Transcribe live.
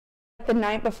the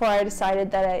night before I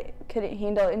decided that I couldn't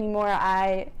handle it anymore,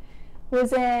 I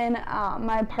was in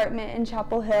my apartment in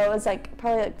Chapel Hill. It was like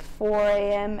probably like 4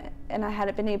 a.m. and I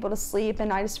hadn't been able to sleep,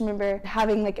 and I just remember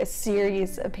having like a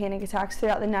series of panic attacks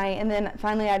throughout the night, and then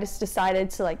finally I just decided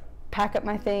to like pack up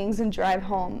my things and drive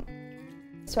home.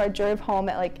 So I drove home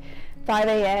at like 5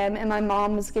 a.m. and my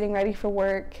mom was getting ready for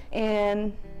work,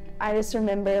 and I just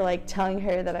remember like telling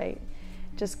her that I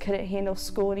just couldn't handle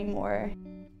school anymore.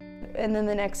 And then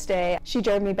the next day she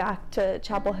drove me back to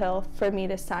Chapel Hill for me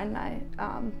to sign my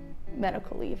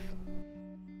medical leave.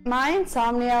 My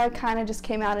insomnia kind of just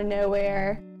came out of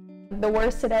nowhere. The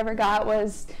worst it ever got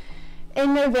was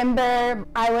in November.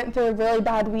 I went through a really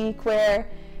bad week where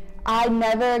I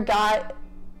never got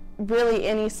really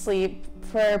any sleep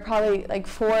for probably like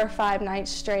 4 or 5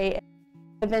 nights straight.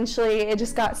 Eventually it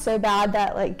just got so bad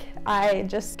that like I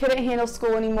just couldn't handle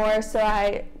school anymore, so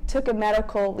I took a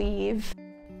medical leave.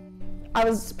 I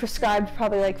was prescribed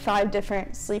probably like 5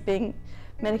 different sleeping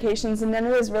medications, and none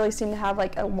of those really seemed to have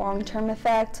like a long-term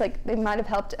effect. Like they might have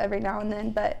helped every now and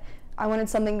then, but I wanted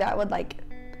something that would like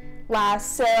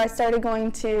last. So I started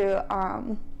going to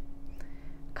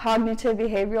cognitive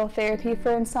behavioral therapy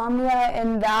for insomnia,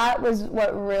 and that was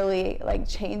what really like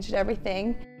changed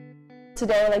everything.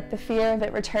 Today, like the fear of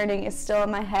it returning is still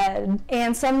in my head,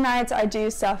 and some nights I do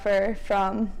suffer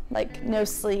from like no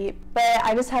sleep, but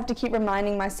I just have to keep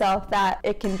reminding myself that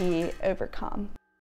it can be overcome.